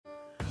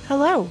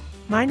Hello,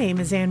 my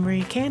name is Anne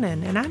Marie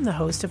Cannon, and I'm the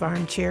host of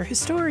Armchair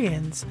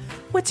Historians.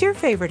 What's your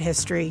favorite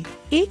history?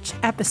 Each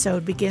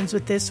episode begins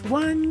with this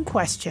one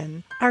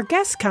question. Our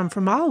guests come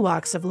from all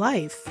walks of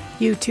life.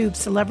 YouTube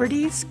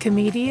celebrities,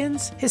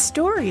 comedians,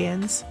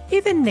 historians,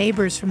 even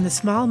neighbors from the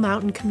small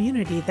mountain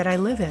community that I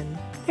live in.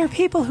 They're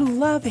people who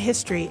love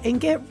history and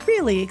get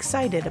really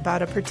excited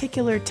about a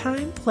particular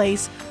time,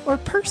 place, or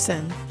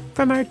person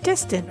from our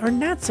distant or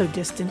not so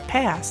distant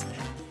past.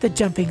 The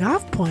jumping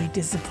off point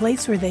is the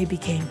place where they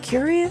became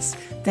curious,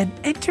 then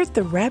entered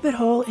the rabbit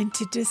hole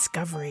into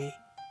discovery.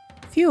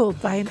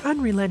 Fueled by an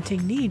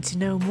unrelenting need to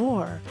know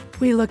more,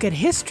 we look at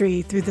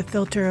history through the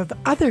filter of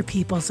other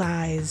people's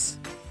eyes.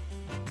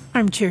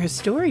 Armchair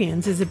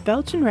Historians is a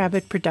Belgian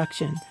Rabbit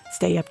production.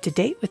 Stay up to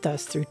date with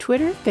us through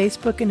Twitter,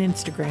 Facebook, and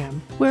Instagram.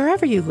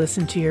 Wherever you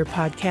listen to your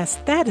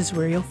podcast, that is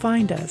where you'll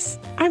find us.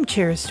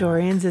 Armchair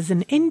Historians is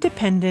an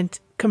independent,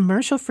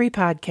 commercial-free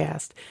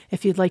podcast.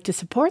 If you'd like to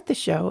support the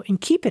show and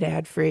keep it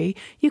ad-free,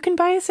 you can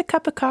buy us a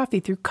cup of coffee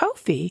through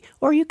Ko-fi,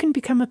 or you can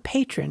become a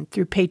patron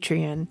through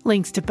Patreon.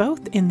 Links to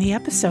both in the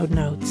episode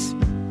notes.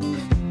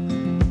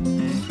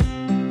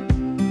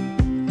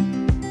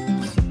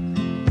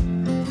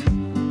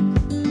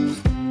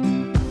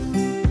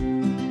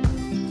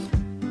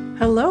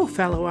 Hello,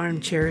 fellow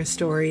armchair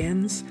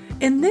historians.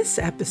 In this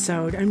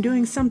episode, I'm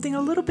doing something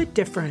a little bit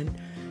different.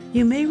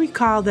 You may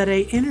recall that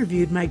I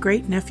interviewed my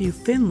great-nephew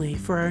Finley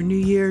for our New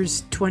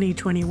Year's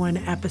 2021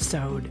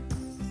 episode.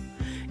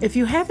 If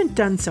you haven't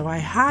done so, I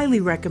highly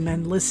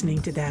recommend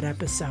listening to that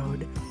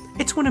episode.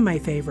 It's one of my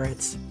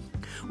favorites.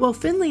 Well,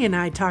 Finley and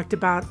I talked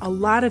about a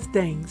lot of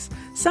things,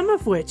 some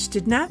of which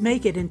did not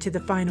make it into the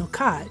final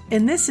cut.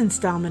 In this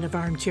installment of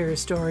Armchair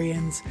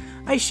Historians,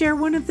 I share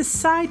one of the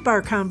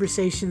sidebar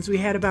conversations we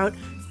had about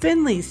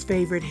Finley's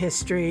favorite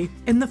history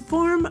in the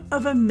form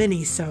of a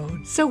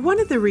mini-sode. So one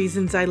of the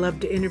reasons I love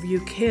to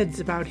interview kids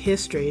about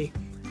history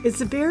is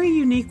the very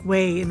unique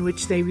way in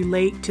which they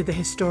relate to the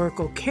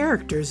historical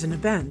characters and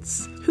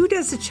events. Who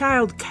does a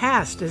child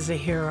cast as a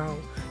hero?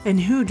 And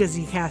who does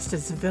he cast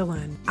as a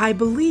villain? I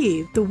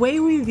believe the way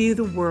we view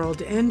the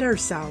world and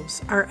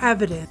ourselves are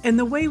evident in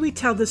the way we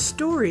tell the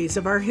stories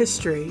of our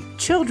history.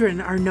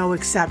 Children are no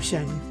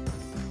exception.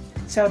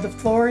 So the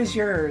floor is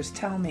yours.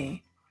 Tell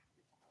me.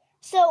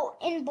 So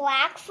in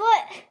Blackfoot,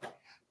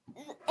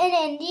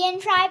 an Indian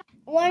tribe,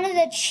 one of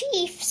the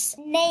chiefs'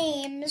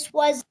 names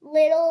was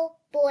Little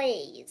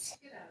Blaze.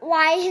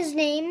 Why his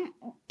name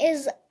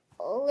is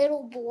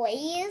Little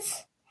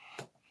Blaze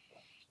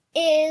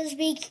is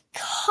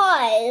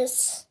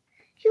because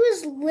he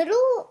was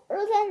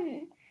littler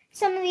than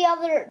some of the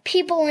other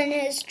people in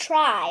his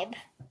tribe,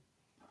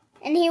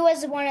 and he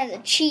was one of the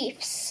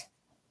chiefs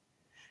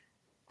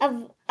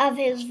of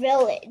his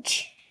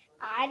village.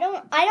 I don't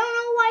know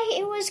why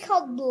it was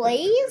called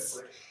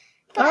Blaze.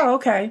 Oh,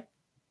 okay.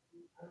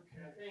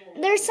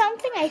 There's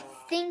something I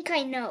think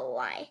I know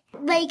why.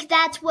 Like,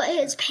 that's what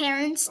his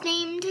parents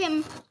named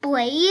him,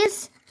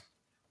 Blaze.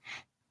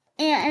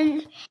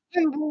 And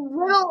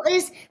Little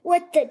is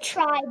what the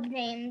tribe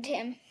named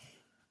him.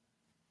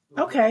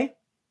 Okay.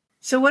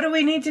 So what do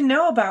we need to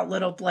know about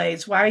Little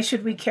Blaze? Why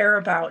should we care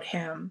about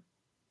him?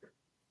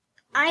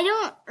 I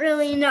don't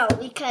really know,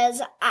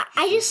 because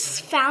I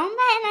just found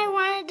that and I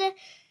wanted to,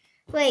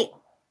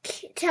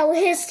 tell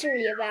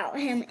history about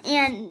him.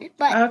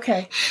 But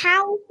okay.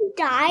 How he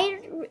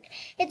died,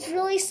 it's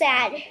really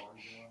sad.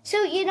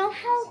 So you know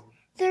how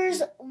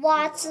there's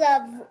lots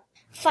of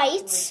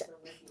fights?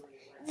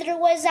 There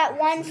was that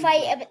one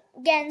fight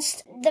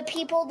against the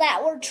people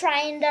that were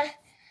trying to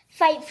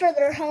fight for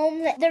their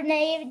home, their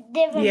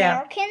Native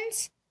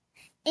Americans.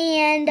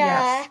 And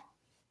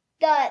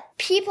the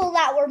people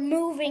that were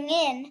moving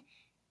in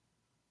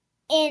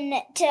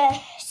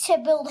to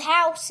build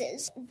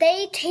houses,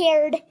 they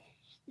teared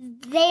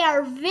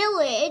their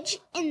village,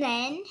 and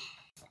then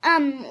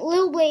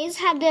Little Blaze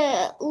had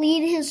to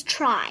lead his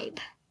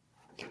tribe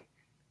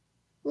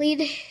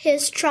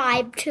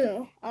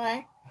to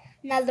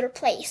another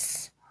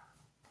place.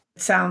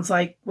 It sounds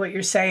like what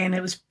you're saying.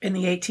 It was in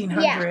the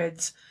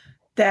 1800s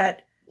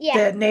that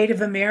the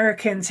Native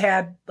Americans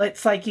had,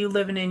 it's like you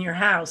living in your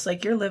house.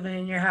 Like you're living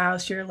in your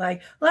house. You're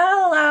like,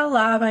 la, la,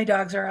 la, my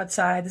dogs are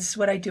outside. This is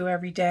what I do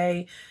every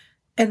day.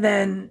 And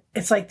then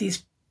it's like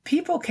these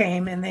people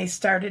came and they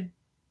started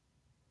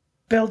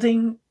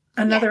building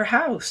another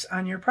house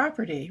on your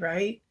property,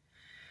 right?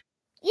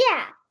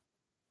 Yeah.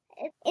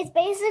 It's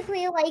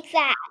basically like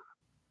that.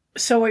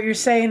 So what you're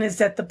saying is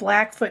that the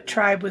Blackfoot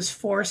tribe was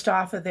forced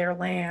off of their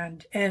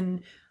land,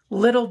 and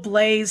Little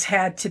Blaze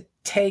had to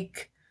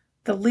take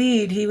the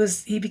lead.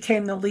 He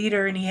became the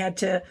leader, and he had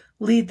to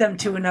lead them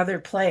to another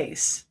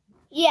place.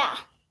 Yeah.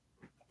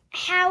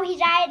 How he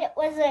died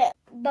was a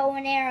bow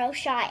and arrow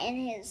shot in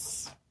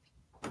his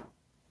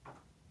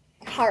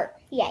heart.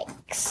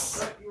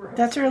 Yikes.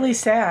 That's really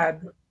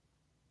sad.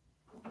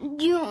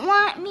 Do you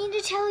want me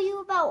to tell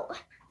you about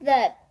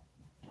the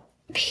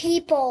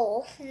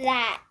people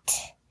that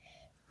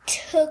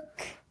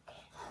took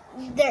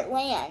their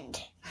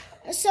land?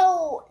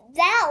 So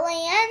that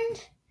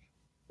land,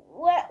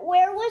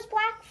 where was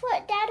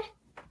Blackfoot, Dad?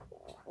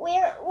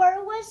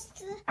 was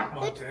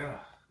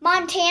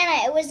Montana.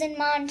 It was in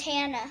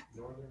Montana.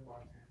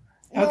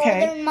 Okay.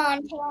 Northern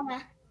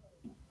Montana.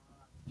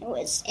 It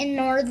was in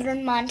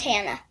northern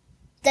Montana.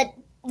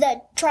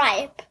 The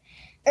tribe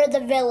or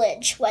the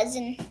village was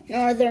in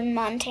northern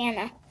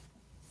Montana.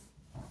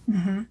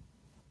 Mm-hmm.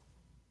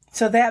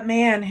 So that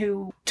man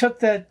who took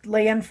the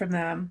land from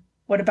them,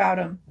 what about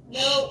him?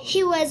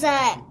 He was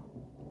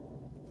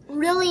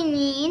really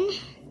mean,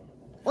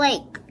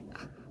 like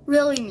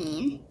really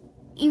mean,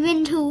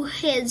 even to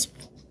his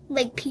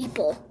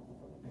people.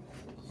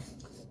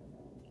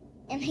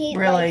 And he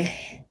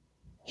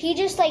he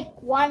just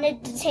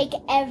wanted to take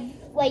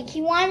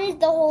he wanted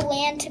the whole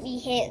land to be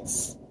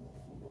his.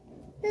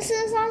 This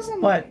is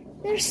awesome. What?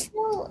 There's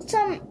still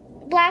some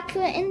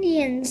Blackfoot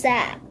Indians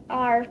that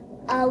are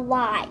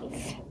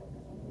alive.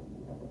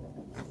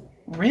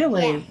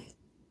 Really? Yeah.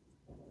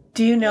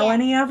 Do you know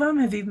any of them?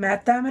 Have you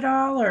met them at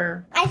all,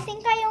 or? I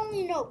think I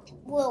only know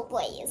Little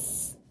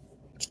Blaze.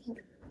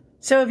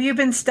 So have you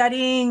been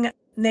studying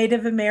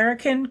Native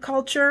American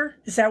culture?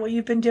 Is that what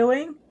you've been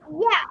doing?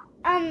 Yeah.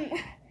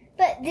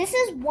 But this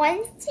is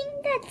one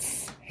thing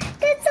that's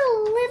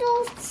a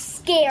little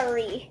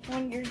scary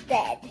when you're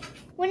dead.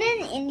 When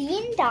an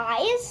Indian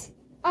dies,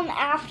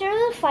 after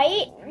the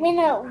fight, when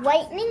a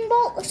lightning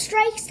bolt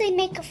strikes, they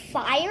make a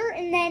fire,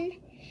 and then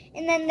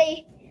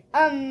they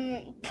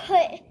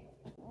put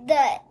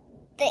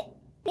the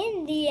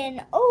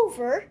Indian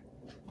over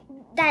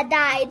that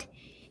died,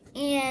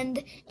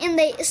 and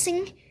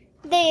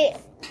they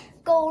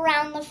go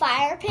around the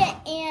fire pit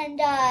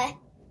and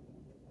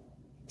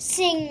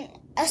sing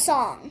a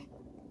song.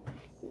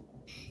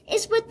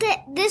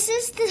 This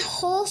is the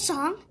whole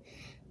song,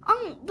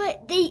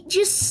 but they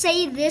just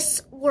say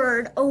this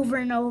word over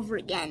and over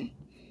again.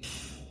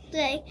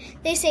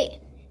 They say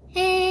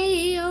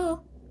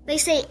 "Ayo," they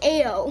say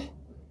 "Ayo"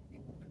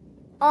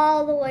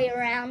 all the way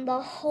around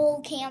the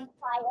whole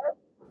campfire.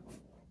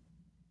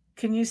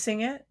 Can you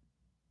sing it?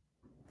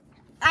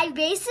 I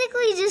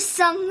basically just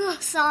sung the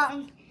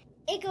song.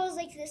 It goes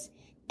like this: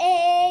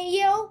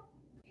 Ayo,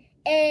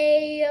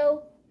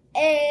 ayo,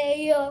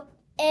 ayo,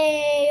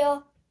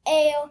 ayo,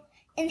 ayo,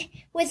 and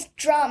with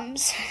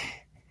drums,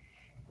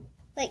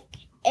 like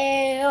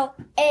ayo,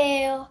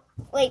 ayo,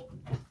 like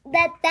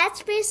that.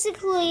 That's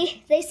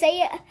basically, they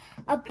say it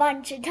a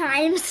bunch of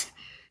times.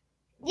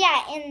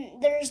 Yeah,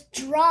 and there's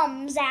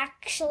drums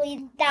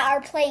actually that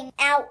are playing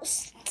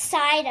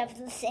outside of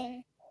the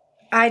thing.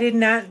 I did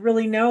not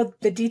really know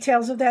the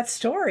details of that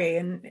story,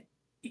 and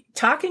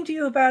talking to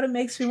you about it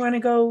makes me want to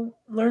go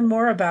learn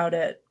more about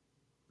it.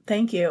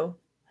 Thank you.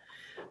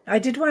 I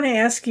did want to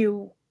ask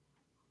you,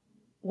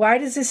 why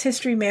does this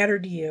history matter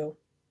to you?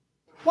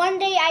 One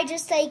day I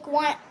just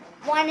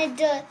wanted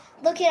to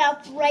look it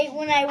up right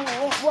when I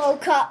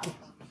woke up.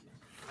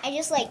 I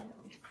just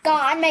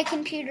got on my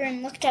computer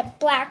and looked up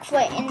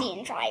Blackfoot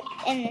Indian tribe,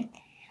 and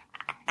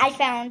I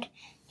found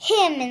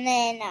him, and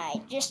then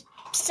I just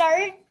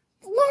started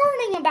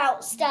learning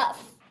about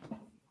stuff.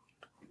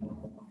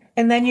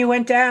 And then you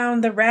went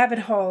down the rabbit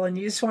hole and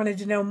you just wanted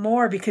to know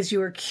more because you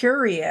were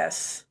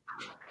curious.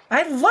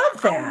 I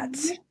love that.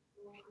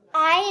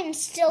 I am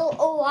still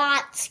a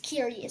lot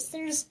curious.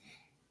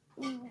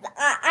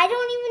 I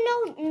don't even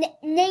know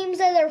names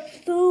of their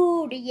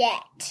food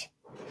yet.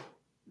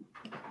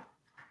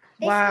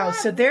 Wow,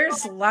 so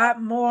there's a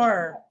lot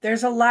more.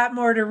 There's a lot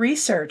more to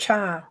research,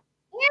 huh?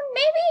 Yeah,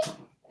 maybe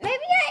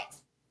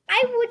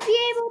I would be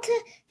able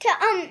to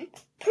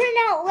print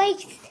out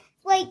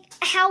like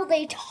how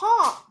they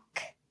talk.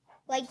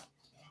 Like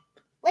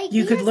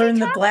you could learn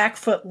the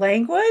Blackfoot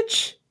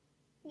language?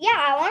 Yeah,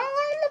 I want to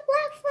learn the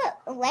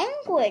Blackfoot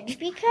language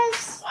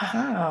because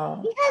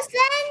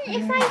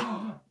then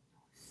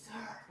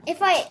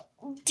if I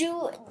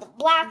do the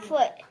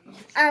Blackfoot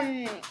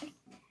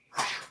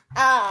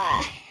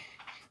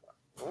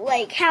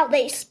like how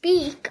they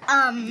speak,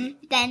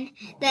 then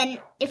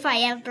if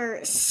I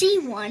ever see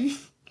one,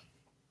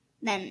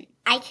 then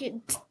I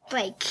could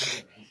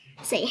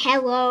say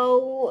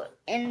hello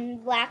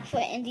in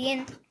Blackfoot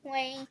Indian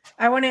way.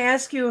 I want to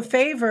ask you a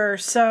favor.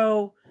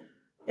 So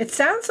it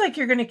sounds like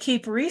you're going to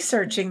keep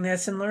researching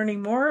this and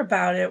learning more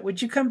about it.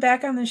 Would you come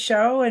back on the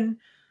show and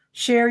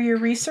share your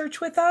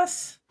research with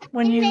us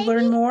when you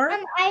learn more?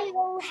 I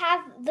will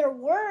have their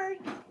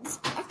words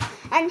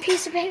on a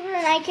piece of paper,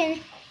 and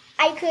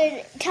I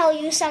could tell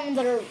you some of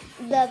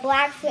the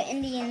Blackfoot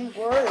Indian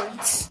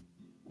words.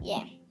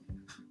 Yeah.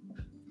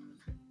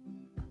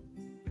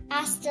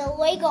 Hasta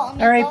luego,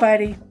 amigo. All right,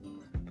 buddy.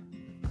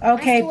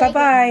 Okay,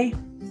 bye-bye.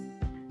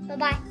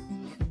 Bye-bye.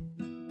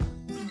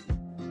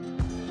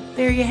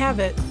 There you have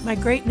it, my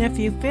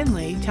great-nephew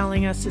Finley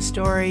telling us the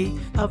story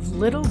of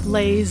Little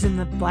Blaze and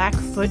the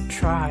Blackfoot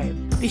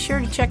tribe. Be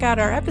sure to check out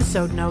our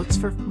episode notes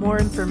for more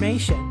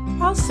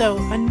information. Also,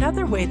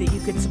 another way that you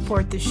can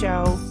support the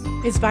show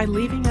is by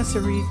leaving us a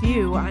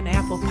review on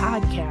Apple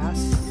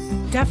Podcasts.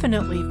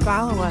 Definitely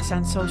follow us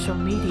on social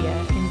media,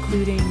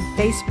 including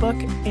Facebook,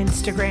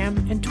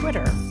 Instagram, and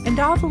Twitter. And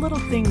all the little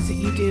things that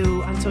you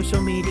do on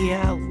social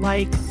media,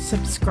 like,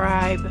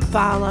 subscribe,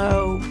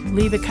 follow,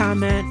 leave a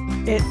comment,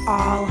 It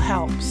all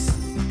helps.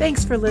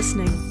 Thanks for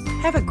listening.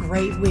 Have a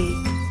great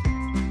week.